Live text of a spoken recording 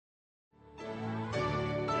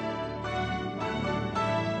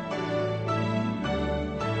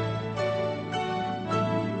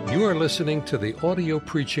You are listening to the audio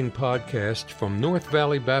preaching podcast from North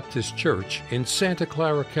Valley Baptist Church in Santa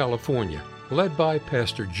Clara, California, led by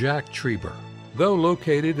Pastor Jack Trieber. Though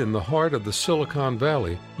located in the heart of the Silicon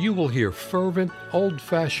Valley, you will hear fervent,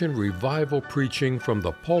 old-fashioned revival preaching from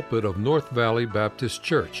the pulpit of North Valley Baptist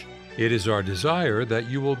Church. It is our desire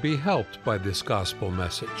that you will be helped by this gospel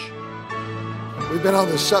message. We've been on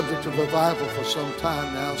the subject of revival for some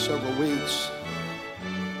time now, several weeks.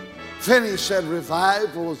 Finney said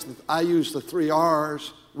revival is, I use the 3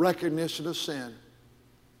 R's, recognition of sin,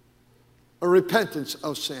 a repentance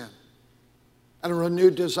of sin, and a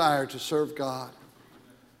renewed desire to serve God.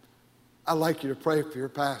 I'd like you to pray for your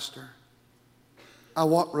pastor. I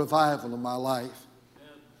want revival in my life.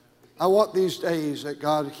 I want these days that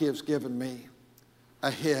God has given me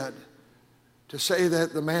ahead to say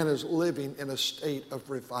that the man is living in a state of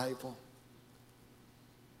revival.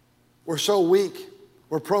 We're so weak.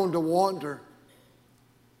 We're prone to wander.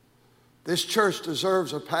 This church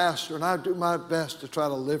deserves a pastor, and I do my best to try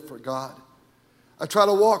to live for God. I try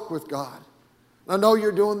to walk with God. I know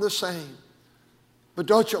you're doing the same. But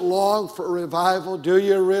don't you long for revival? Do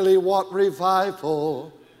you really want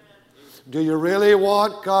revival? Do you really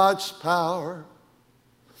want God's power?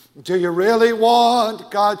 Do you really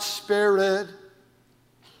want God's Spirit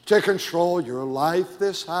to control your life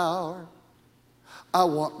this hour? I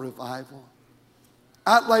want revival.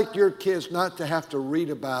 I'd like your kids not to have to read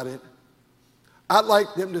about it. I'd like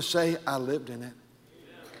them to say, I lived in it.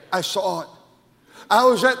 I saw it. I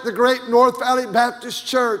was at the great North Valley Baptist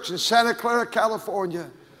Church in Santa Clara, California.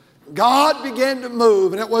 God began to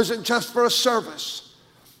move, and it wasn't just for a service.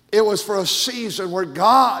 It was for a season where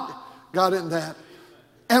God got in that.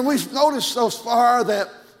 And we've noticed so far that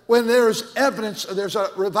when there's evidence, there's a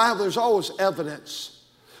revival, there's always evidence.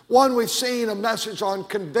 One, we've seen a message on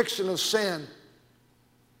conviction of sin.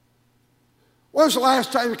 When was the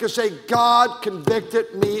last time you could say, God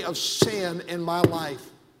convicted me of sin in my life?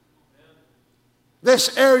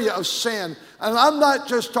 This area of sin. And I'm not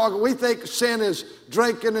just talking, we think sin is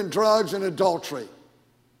drinking and drugs and adultery.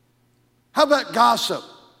 How about gossip?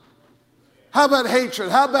 How about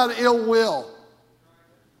hatred? How about ill will?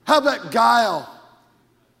 How about guile?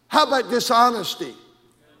 How about dishonesty?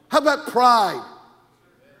 How about pride?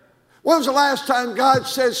 When was the last time God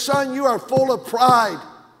said, son, you are full of pride?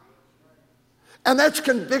 And that's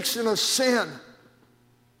conviction of sin.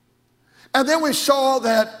 And then we saw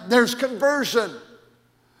that there's conversion.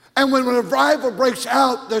 And when revival breaks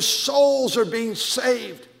out, the souls are being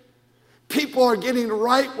saved. People are getting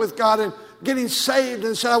right with God and getting saved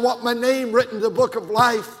and say, I want my name written in the book of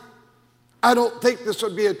life. I don't think this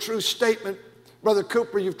would be a true statement. Brother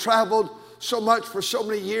Cooper, you've traveled so much for so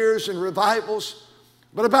many years in revivals.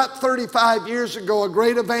 But about 35 years ago, a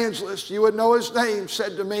great evangelist, you would know his name,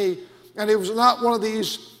 said to me, and he was not one of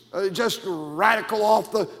these just radical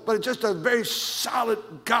but just a very solid,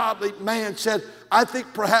 godly man, said, I think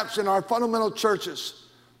perhaps in our fundamental churches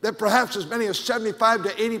that perhaps as many as 75 to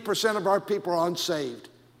 80% of our people are unsaved.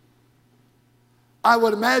 I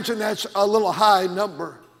would imagine that's a little high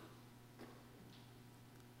number.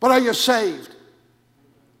 But are you saved?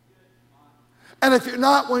 And if you're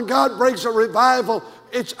not, when God brings a revival,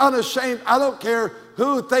 it's unashamed. I don't care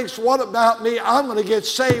who thinks what about me. I'm going to get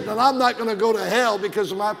saved, and I'm not going to go to hell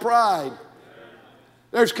because of my pride.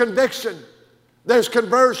 There's conviction. There's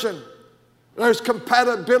conversion. There's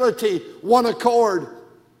compatibility, one accord.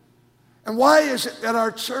 And why is it that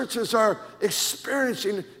our churches are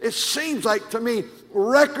experiencing, it seems like to me,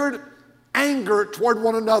 record anger toward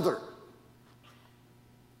one another?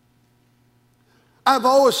 I've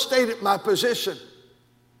always stated my position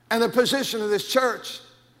and the position of this church.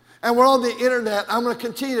 And we're on the internet. I'm going to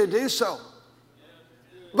continue to do so.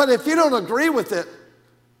 But if you don't agree with it,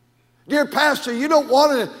 dear pastor, you don't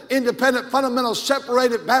want an independent, fundamental,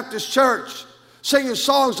 separated Baptist church singing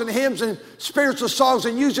songs and hymns and spiritual songs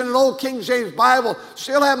and using an old King James Bible,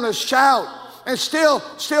 still having a shout, and still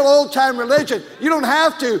old-time religion. You don't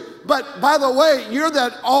have to. But by the way, you're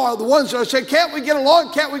the ones that are saying, can't we get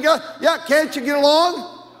along? Can't we get? Yeah, can't you get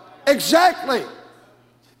along? Exactly.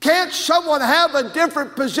 Can't someone have a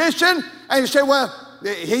different position? And you say, well,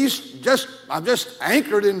 I'm just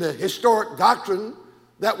anchored in the historic doctrine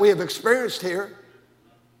that we have experienced here.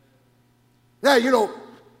 Now,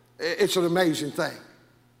 it's an amazing thing.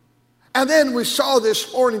 And then we saw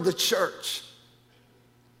this morning the church.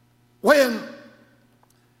 When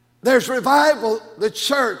there's revival, the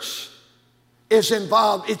church is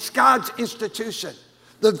involved. It's God's institution.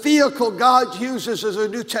 The vehicle God uses is a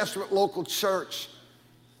New Testament local church.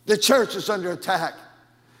 The church is under attack.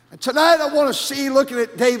 And tonight I want to see, looking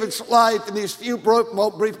at David's life in these few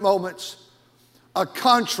brief moments, a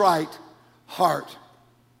contrite heart.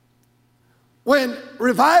 When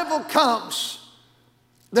revival comes,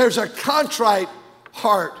 there's a contrite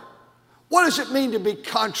heart. What does it mean to be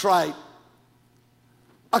contrite?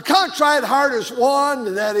 A contrite heart is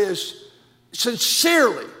one that is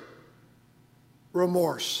sincerely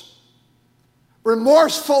remorseful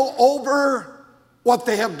over what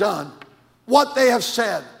they have done, what they have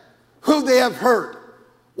said, who they have hurt,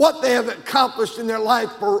 what they have accomplished in their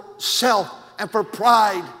life for self and for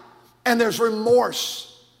pride, and there's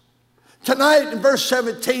remorse. Tonight in verse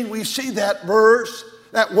 17 we see that verse,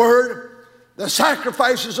 that word, the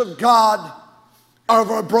sacrifices of God are of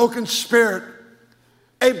a broken spirit,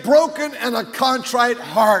 a broken and a contrite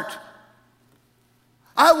heart.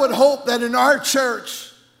 I would hope that in our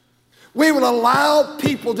church we would allow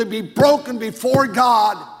people to be broken before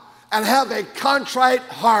God and have a contrite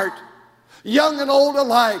heart, young and old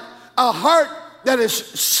alike, a heart that is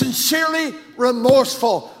sincerely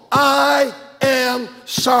remorseful. I am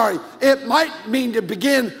sorry. It might mean to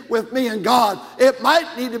begin with me and God. It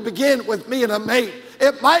might need to begin with me and a mate.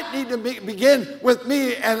 It might need to begin with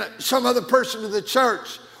me and some other person in the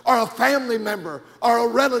church, or a family member, or a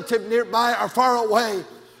relative nearby or far away.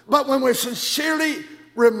 But when we're sincerely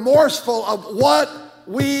remorseful of what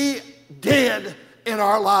we did in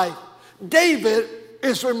our life. David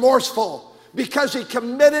is remorseful because he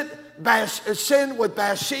committed sin with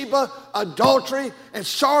Bathsheba, adultery, and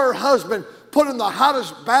saw her husband put in the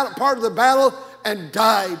hottest part of the battle and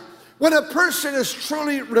died. When a person is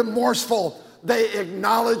truly remorseful, they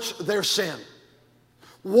acknowledge their sin.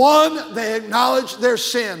 One, they acknowledge their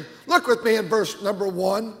sin. Look with me in verse number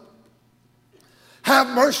 1. Have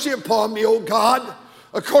mercy upon me, O God,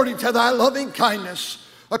 according to thy loving kindness,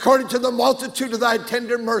 according to the multitude of thy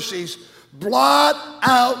tender mercies. Blot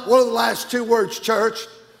out, what are the last two words, church?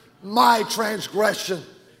 My transgression.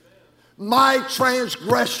 My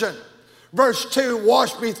transgression. Verse 2,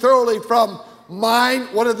 wash me thoroughly from mine,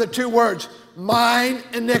 what are the two words? Mine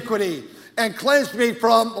iniquity. And cleanse me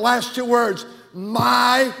from, the last two words,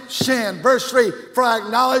 my sin. Verse 3, for I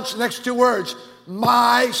acknowledge, the next two words,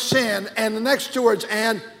 my sin. And the next two words,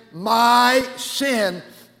 and my sin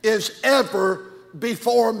is ever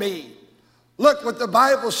before me. Look what the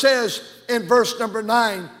Bible says in verse number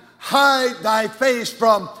 9. Hide thy face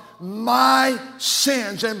from my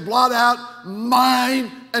sins and blot out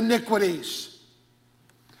mine iniquities.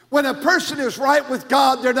 When a person is right with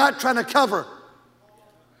God, they're not trying to cover.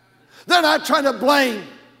 They're not trying to blame.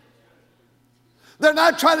 They're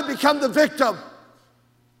not trying to become the victim.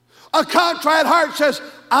 A contrite heart says,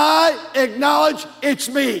 I acknowledge it's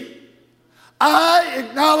me. I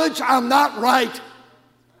acknowledge I'm not right.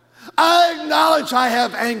 I acknowledge I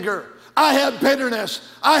have anger. I have bitterness.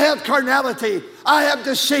 I have carnality. I have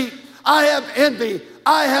deceit. I have envy.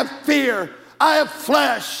 I have fear. I have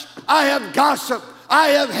flesh. I have gossip. I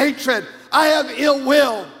have hatred. I have ill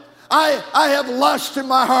will. I have lust in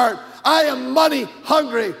my heart. I am money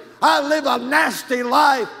hungry. I live a nasty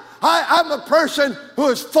life. I'm a person who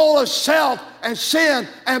is full of self and sin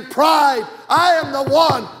and pride. I am the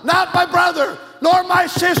one, not my brother, nor my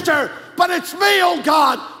sister, but it's me, oh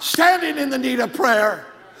God, standing in the need of prayer.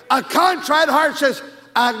 A contrite heart says,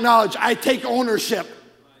 I acknowledge, I take ownership.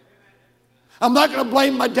 I'm not going to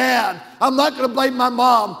blame my dad. I'm not going to blame my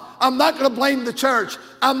mom. I'm not going to blame the church.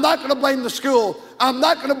 I'm not going to blame the school. I'm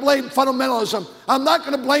not going to blame fundamentalism. I'm not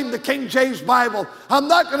going to blame the King James Bible. I'm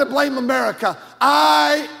not going to blame America.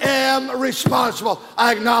 I am responsible.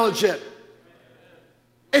 I acknowledge it.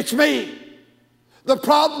 It's me. The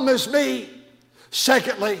problem is me.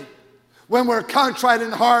 Secondly, when we're contrite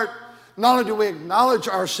in heart, not only do we acknowledge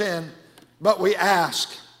our sin, but we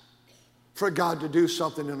ask for God to do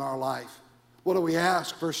something in our life. What do we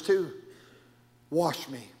ask? Verse 2, wash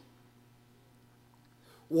me.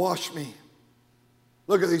 Wash me.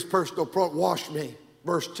 Look at these personal pronouns. Wash me.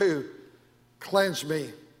 Verse 2, cleanse me.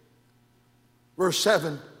 Verse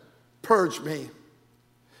 7, purge me.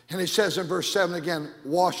 And he says in verse 7 again,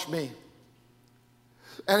 wash me.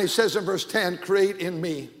 And he says in verse 10, create in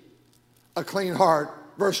me a clean heart.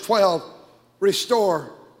 Verse 12,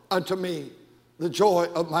 restore unto me the joy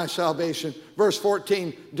of my salvation. Verse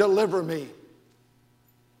 14, deliver me.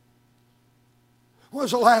 When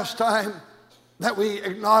was the last time that we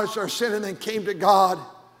acknowledged our sin and then came to God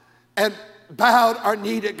and bowed our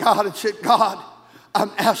knee to God and said, God,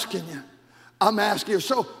 I'm asking you. I'm asking you.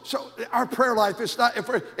 So our prayer life is not,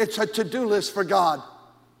 it's a to-do list for God.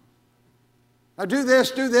 Now do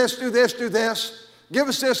this, do this, do this, do this. Give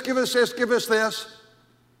us this, give us this, give us this.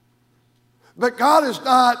 But God is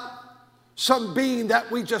not some being that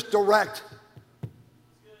we just direct.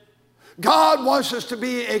 God wants us to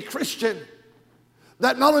be a Christian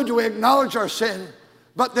That not only do we acknowledge our sin,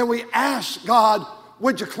 but then we ask God,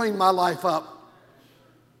 would you clean my life up?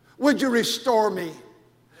 Would you restore me?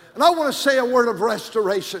 And I want to say a word of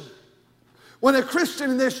restoration. When a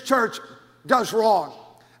Christian in this church does wrong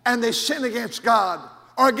and they sin against God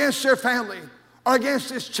or against their family or against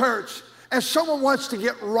this church, and someone wants to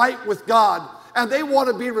get right with God and they want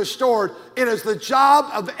to be restored, it is the job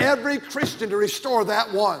of every Christian to restore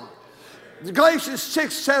that one. Galatians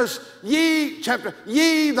 6 says, ye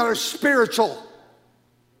that are spiritual,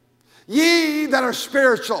 ye that are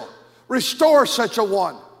spiritual, restore such a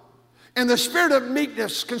one. In the spirit of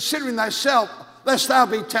meekness, considering thyself, lest thou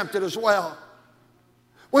be tempted as well.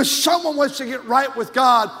 When someone wants to get right with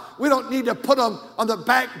God, we don't need to put them on the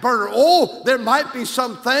back burner. Oh, there might be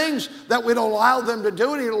some things that we don't allow them to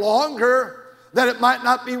do any longer, that it might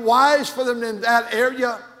not be wise for them in that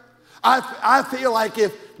area. I feel like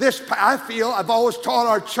I've always taught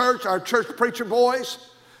our church preacher boys,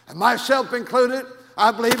 and myself included,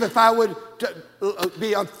 I believe if I would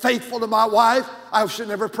be unfaithful to my wife, I should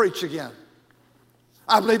never preach again.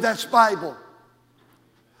 I believe that's Bible.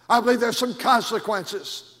 I believe there's some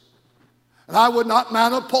consequences. And I would not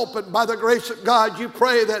mount a pulpit. By the grace of God, you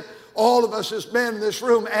pray that all of us as men in this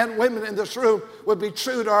room and women in this room would be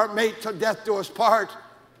true to our mate till death do us part.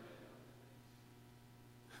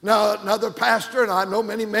 Now, another pastor, and I know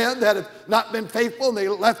many men that have not been faithful, and they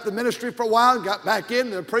left the ministry for a while and got back in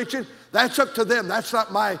and they're preaching. That's up to them. That's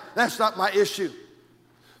not my issue.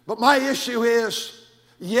 But my issue is,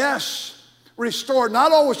 yes, restore,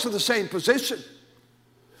 not always to the same position,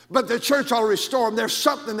 but the church ought to restore them. There's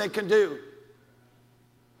something they can do.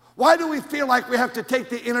 Why do we feel like we have to take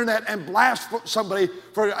the internet and blast somebody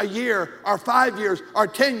for a year, or 5 years, or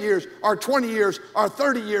 10 years, or 20 years, or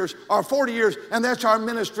 30 years, or 40 years, and that's our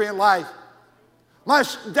ministry in life? My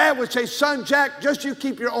dad would say, son, Jack, just you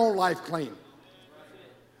keep your own life clean.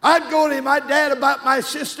 I'd go to my dad about my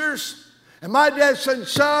sisters, and my dad said,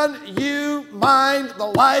 son, you mind the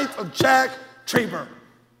life of Jack Trieber.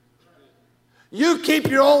 You keep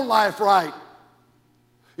your own life right.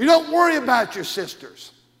 You don't worry about your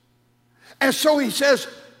sisters. And so he says,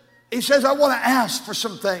 I want to ask for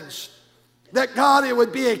some things. That God, it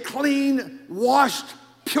would be a clean, washed,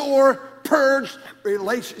 pure, purged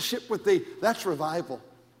relationship with thee. That's revival.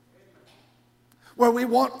 Where we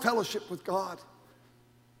want fellowship with God.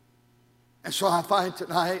 And so I find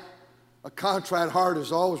tonight, a contrite heart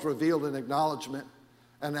is always revealed in acknowledgement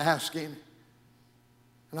and asking.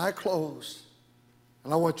 And I close.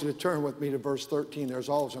 And I want you to turn with me to verse 13. There's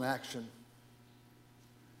always an action.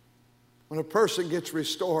 When a person gets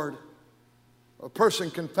restored, a person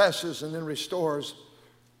confesses and then restores,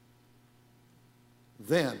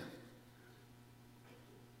 then,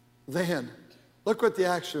 look what the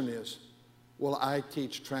action is. Will I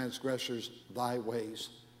teach transgressors thy ways,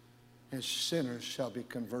 and sinners shall be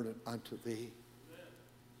converted unto thee.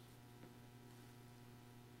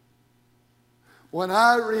 When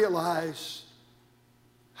I realize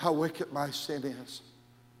how wicked my sin is,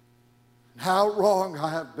 how wrong I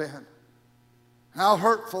have been, how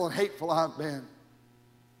hurtful and hateful I've been,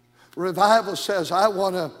 revival says I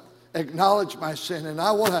want to acknowledge my sin and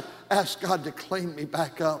I want to ask God to clean me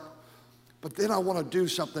back up. But then I want to do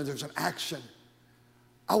something. There's an action.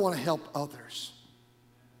 I want to help others.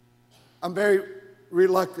 I'm very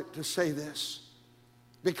reluctant to say this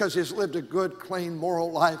because he's lived a good, clean,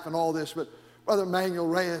 moral life and all this. But Brother Manuel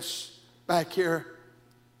Reyes back here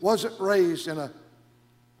wasn't raised in a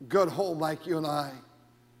good home like you and I.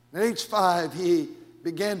 At age 5, he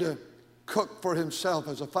began to cook for himself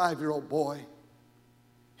as a 5-year-old boy.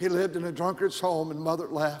 He lived in a drunkard's home and mother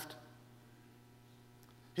left.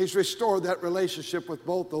 He's restored that relationship with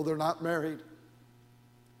both, though they're not married.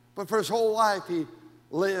 But for his whole life, he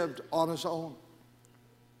lived on his own.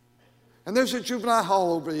 And there's a juvenile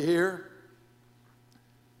hall over here.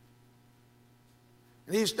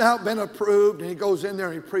 And he's now been approved, and he goes in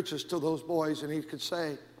there and he preaches to those boys, and he could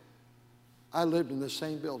say, I lived in the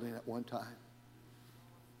same building at one time.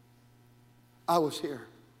 I was here.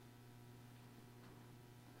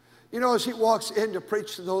 You know, as he walks in to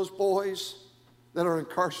preach to those boys that are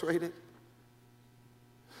incarcerated,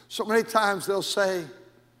 so many times they'll say,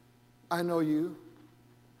 I know you.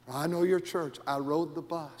 I know your church. I rode the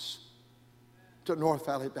bus to North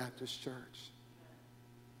Valley Baptist Church.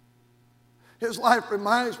 His life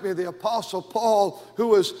reminds me of the Apostle Paul, who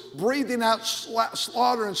was breathing out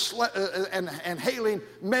slaughter and hailing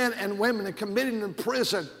men and women and committing them to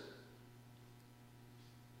prison.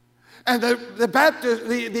 And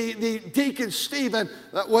the deacon Stephen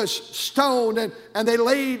was stoned, and they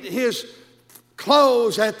laid his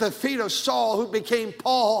clothes at the feet of Saul, who became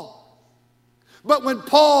Paul. But when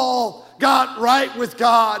Paul got right with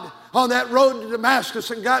God on that road to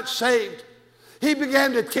Damascus and got saved, he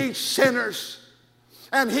began to teach sinners.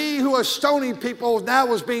 And he who was stoning people now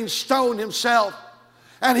was being stoned himself.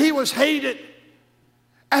 And he was hated.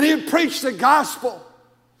 And he preached the gospel.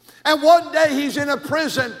 And one day he's in a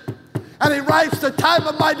prison. And he writes, the time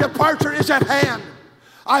of my departure is at hand.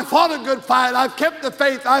 I fought a good fight. I've kept the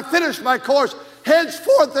faith. I've finished my course.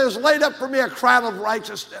 Henceforth there is laid up for me a crown of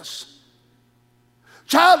righteousness.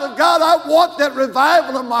 Child of God, I want that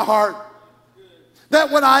revival in my heart.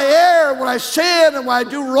 That when I err, when I sin, and when I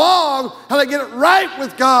do wrong, and I get it right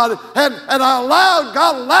with God, and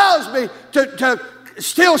God allows me to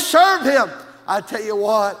still serve Him. I tell you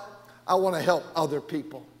what, I want to help other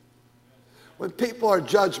people. When people are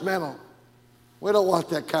judgmental, we don't want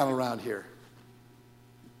that kind around here.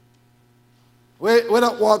 We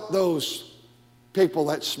don't want those people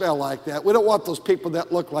that smell like that. We don't want those people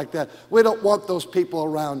that look like that. We don't want those people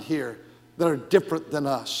around here that are different than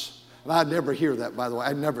us. And I never hear that, by the way.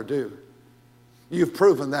 I never do. You've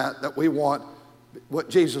proven that we want what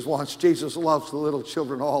Jesus wants. Jesus loves the little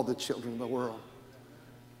children, all the children in the world.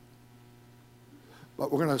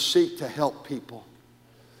 But we're going to seek to help people.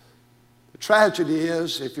 The tragedy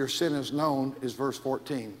is, if your sin is known, is verse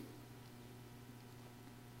 14.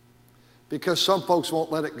 Because some folks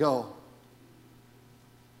won't let it go.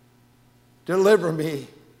 Deliver me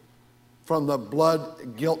from the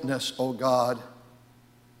blood guiltness, O God.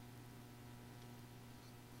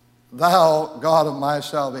 Thou, God of my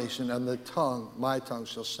salvation, and my tongue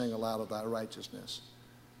shall sing aloud of thy righteousness.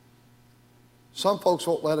 Some folks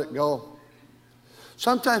won't let it go.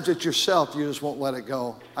 Sometimes it's yourself, you just won't let it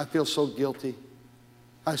go. I feel so guilty.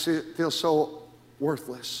 I feel so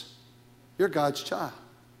worthless. You're God's child.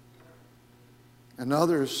 And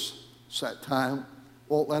others, at time,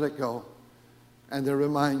 won't let it go. And they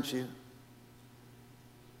remind you.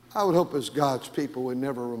 I would hope as God's people would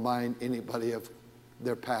never remind anybody of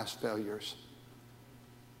their past failures.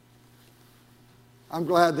 I'm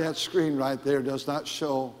glad that screen right there does not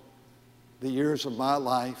show the years of my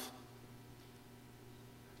life.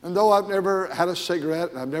 And though I've never had a cigarette,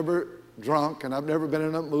 and I've never drunk, and I've never been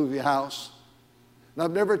in a movie house, and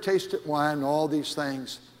I've never tasted wine and all these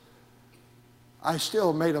things, I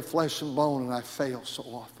still made of flesh and bone, and I fail so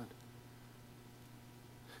often.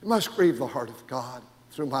 It must grieve the heart of God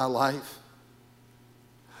through my life.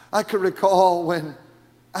 I can recall when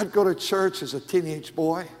I'd go to church as a teenage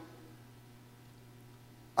boy.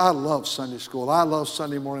 I love Sunday school. I love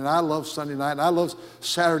Sunday morning. I love Sunday night. I love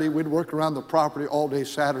Saturday. We'd work around the property all day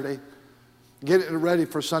Saturday, getting ready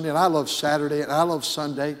for Sunday. And I love Saturday, and I love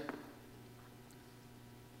Sunday. And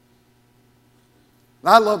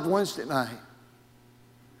I loved Wednesday night.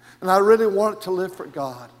 And I really wanted to live for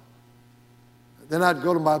God. Then I'd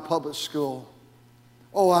go to my public school.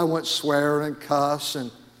 Oh, I went swear and cuss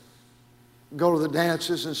and go to the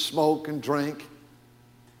dances and smoke and drink.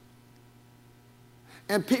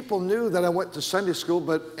 And people knew that I went to Sunday school,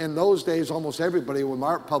 but in those days, almost everybody in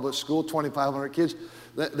our public school, 2,500 kids,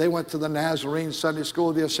 they went to the Nazarene Sunday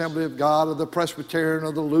School, the Assembly of God, or the Presbyterian,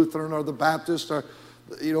 or the Lutheran, or the Baptist, or,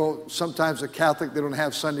 sometimes the Catholic, they don't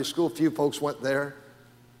have Sunday school. Few folks went there.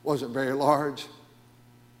 Wasn't very large.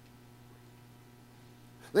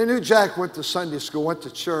 They knew Jack went to Sunday school, went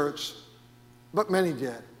to church, but many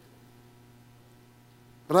did.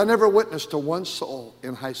 But I never witnessed to one soul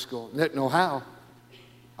in high school. Didn't know how.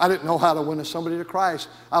 I didn't know how to win somebody to Christ.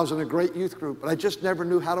 I was in a great youth group, but I just never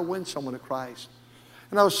knew how to win someone to Christ.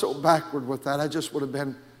 And I was so backward with that. I just would have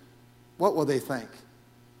been, what will they think?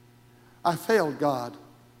 I failed God.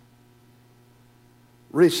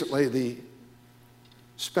 Recently, the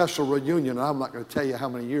special reunion, and I'm not going to tell you how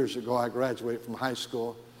many years ago I graduated from high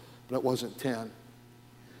school, but it wasn't 10.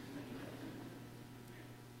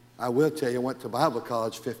 I will tell you, I went to Bible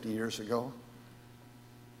college 50 years ago.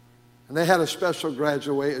 And they had a special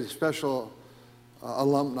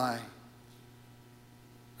alumni.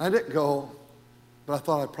 I didn't go, but I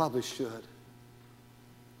thought I probably should.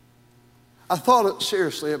 I thought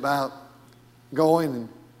seriously about going and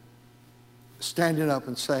standing up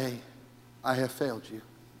and saying, I have failed you.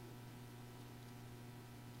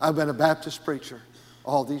 I've been a Baptist preacher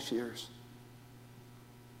all these years.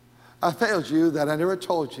 I failed you that I never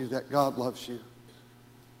told you that God loves you.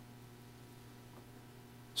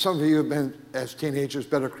 Some of you have been, as teenagers,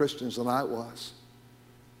 better Christians than I was.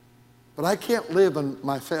 But I can't live in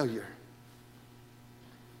my failure.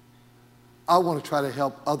 I want to try to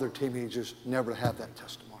help other teenagers never have that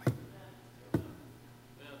testimony.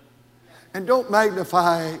 And don't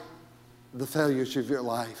magnify the failures of your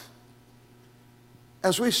life.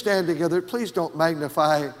 As we stand together, please don't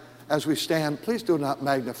magnify as we stand, please do not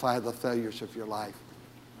magnify the failures of your life.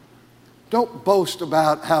 Don't boast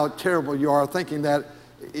about how terrible you are, thinking that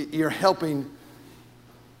you're helping.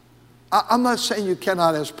 I'm not saying you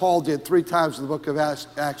cannot, as Paul did 3 times in the book of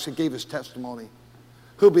Acts, he gave his testimony,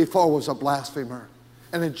 who before was a blasphemer,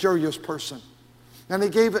 an injurious person. And he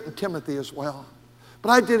gave it in Timothy as well. But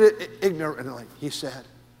I did it ignorantly, he said.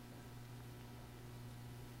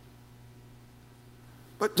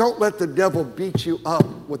 But don't let the devil beat you up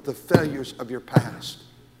with the failures of your past.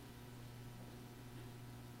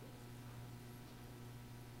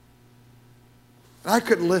 I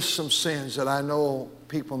could list some sins that I know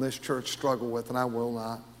people in this church struggle with, and I will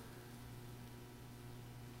not.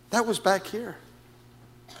 That was back here.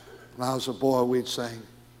 When I was a boy, we'd sing,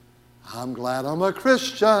 I'm glad I'm a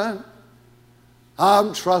Christian.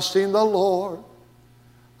 I'm trusting the Lord.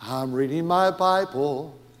 I'm reading my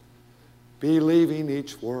Bible, believing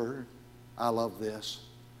each word. I love this.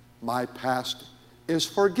 My past is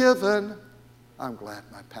forgiven. I'm glad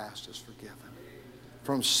my past is forgiven.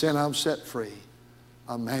 From sin I'm set free.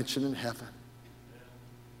 A mansion in heaven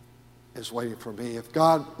is waiting for me. If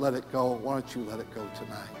God let it go, why don't you let it go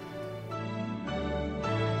tonight?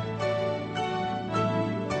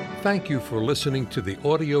 Thank you for listening to the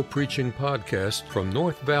audio preaching podcast from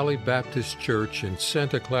North Valley Baptist Church in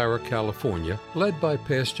Santa Clara, California, led by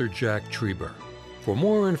Pastor Jack Trieber. For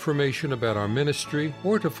more information about our ministry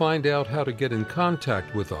or to find out how to get in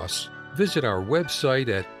contact with us, visit our website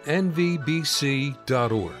at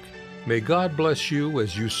nvbc.org. May God bless you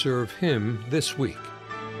as you serve Him this week.